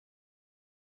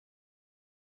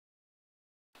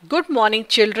Good morning,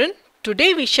 children.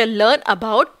 Today we shall learn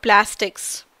about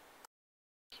plastics.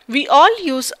 We all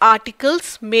use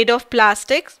articles made of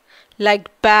plastics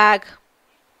like bag,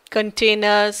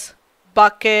 containers,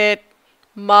 bucket,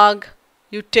 mug,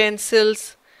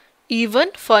 utensils, even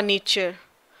furniture.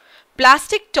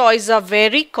 Plastic toys are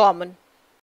very common.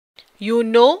 You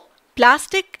know,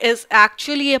 plastic is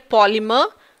actually a polymer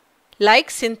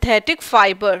like synthetic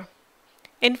fiber.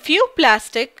 In few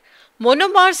plastic,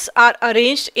 monomers are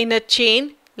arranged in a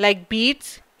chain like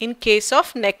beads in case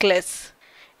of necklace.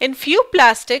 In few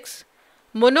plastics,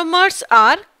 monomers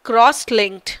are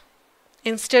cross-linked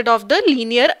instead of the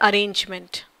linear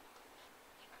arrangement.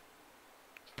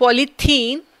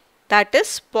 Polythene, that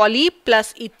is poly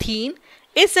plus ethene,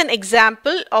 is an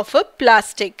example of a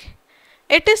plastic.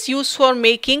 It is used for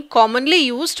making commonly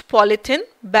used polythene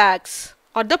bags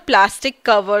or the plastic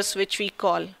covers which we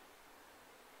call.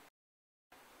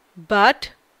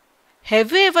 But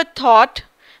have you ever thought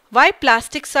why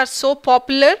plastics are so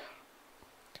popular?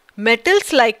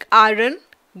 Metals like iron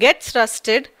gets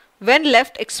rusted when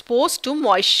left exposed to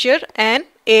moisture and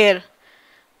air.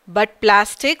 But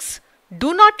plastics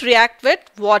do not react with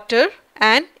water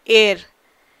and air.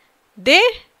 They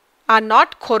are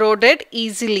not corroded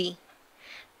easily.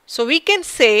 So we can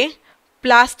say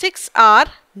plastics are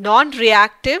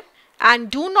non-reactive and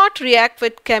do not react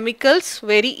with chemicals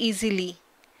very easily.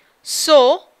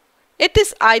 So, it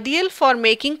is ideal for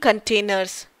making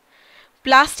containers.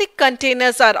 Plastic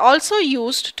containers are also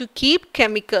used to keep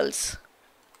chemicals.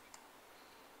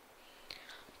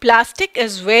 Plastic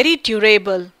is very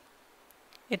durable.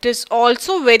 It is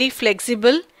also very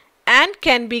flexible and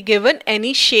can be given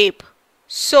any shape.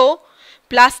 So,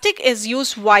 plastic is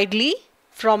used widely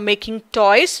from making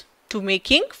toys to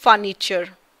making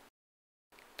furniture.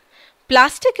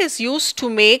 Plastic is used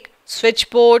to make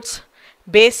switchboards,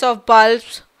 base of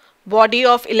bulbs, body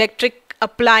of electric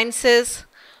appliances,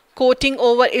 coating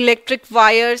over electric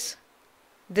wires.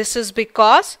 This is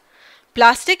because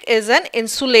plastic is an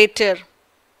insulator.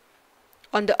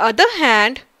 On the other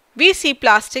hand, we see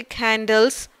plastic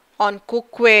handles on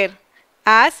cookware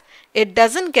as it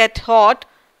doesn't get hot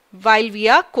while we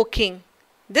are cooking.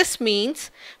 This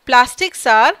means plastics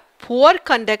are poor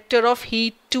conductor of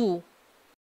heat too.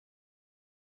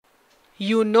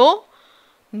 You know,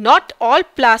 not all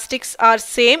plastics are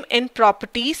same in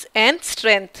properties and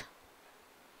strength.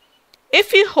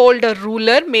 If you hold a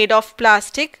ruler made of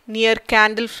plastic near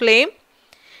candle flame,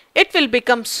 it will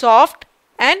become soft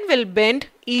and will bend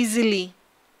easily.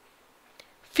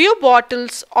 Few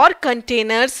bottles or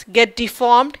containers get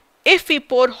deformed if we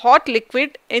pour hot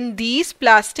liquid in these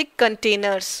plastic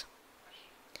containers.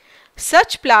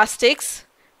 Such plastics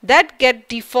that get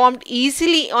deformed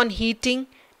easily on heating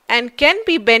and can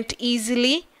be bent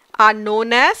easily are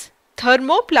known as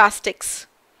thermoplastics.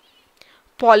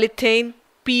 Polythene,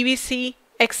 PVC,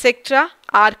 etc.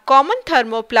 are common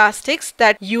thermoplastics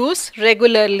that use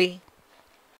regularly.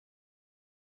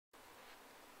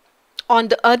 On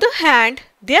the other hand,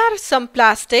 there are some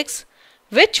plastics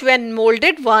which when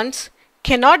molded once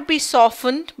cannot be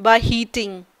softened by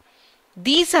heating.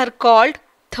 These are called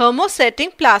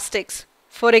thermosetting-plastics.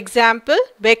 For example,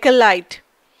 bakelite.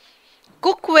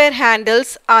 Cookware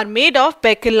handles are made of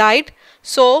bakelite,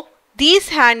 so these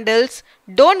handles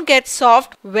don't get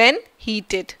soft when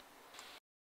heated.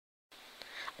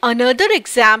 Another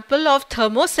example of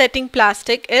thermosetting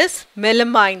plastic is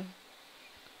melamine.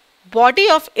 Body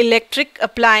of electric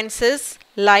appliances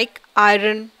like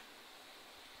iron,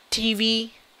 TV,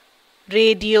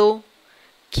 radio,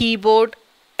 keyboard,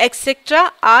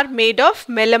 etc. are made of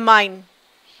melamine.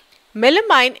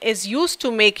 Melamine is used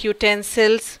to make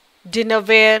utensils,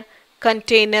 dinnerware,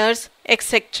 containers,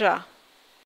 etc.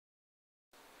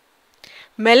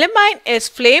 Melamine is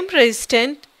flame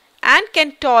resistant and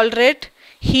can tolerate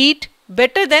heat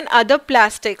better than other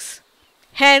plastics.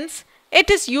 Hence,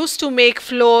 it is used to make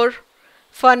floor,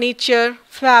 furniture,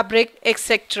 fabric,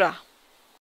 etc.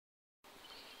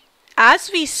 As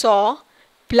we saw,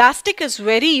 plastic is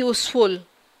very useful.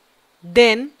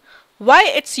 Then, why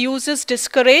its use is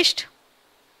discouraged?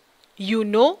 You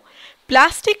know,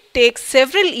 plastic takes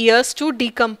several years to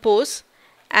decompose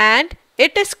and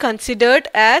it is considered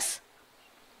as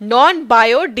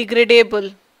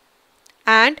non-biodegradable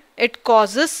and it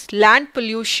causes land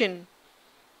pollution.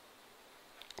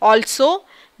 Also,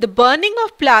 the burning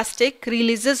of plastic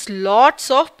releases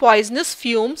lots of poisonous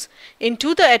fumes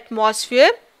into the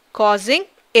atmosphere, causing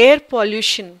air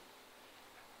pollution.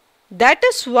 That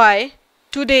is why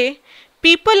today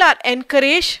people are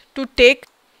encouraged to take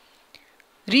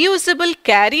reusable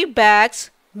carry bags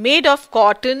made of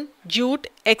cotton, jute,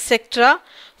 etc.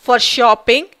 for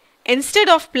shopping instead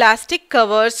of plastic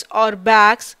covers or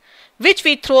bags which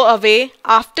we throw away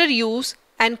after use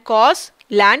and cause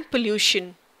land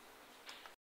pollution.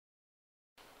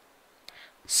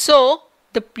 So,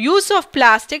 the use of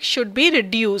plastic should be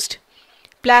reduced.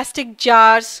 Plastic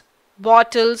jars,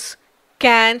 bottles,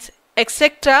 cans,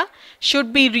 etc.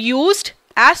 should be reused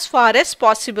as far as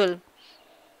possible.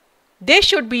 They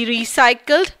should be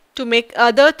recycled to make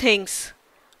other things.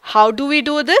 How do we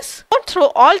do this? Don't throw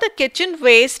all the kitchen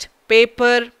waste,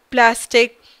 paper,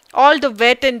 plastic, all the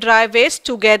wet and dry waste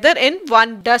together in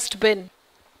one dustbin.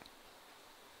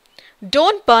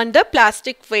 Don't burn the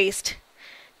plastic waste.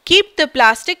 Keep the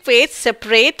plastic waste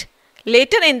separate.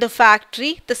 Later in the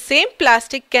factory, the same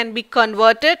plastic can be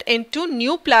converted into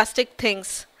new plastic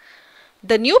things.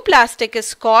 The new plastic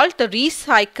is called the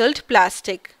recycled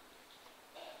plastic.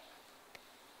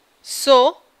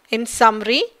 So, in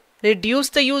summary, reduce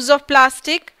the use of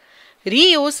plastic,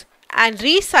 reuse and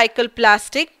recycle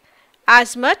plastic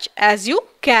as much as you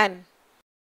can.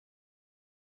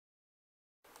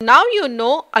 Now you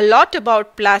know a lot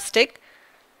about plastic.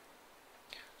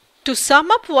 To sum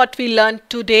up what we learned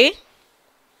today,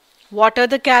 what are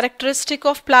the characteristics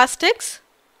of plastics?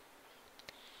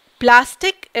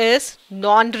 Plastic is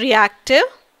non-reactive.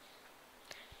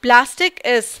 Plastic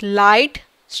is light,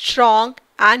 strong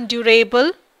and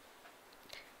durable.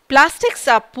 Plastics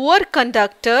are poor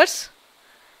conductors.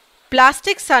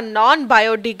 Plastics are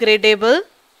non-biodegradable.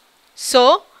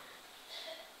 So,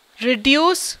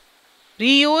 reduce,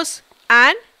 reuse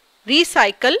and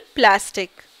recycle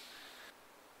plastic.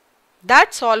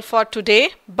 That's all for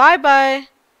today. Bye bye.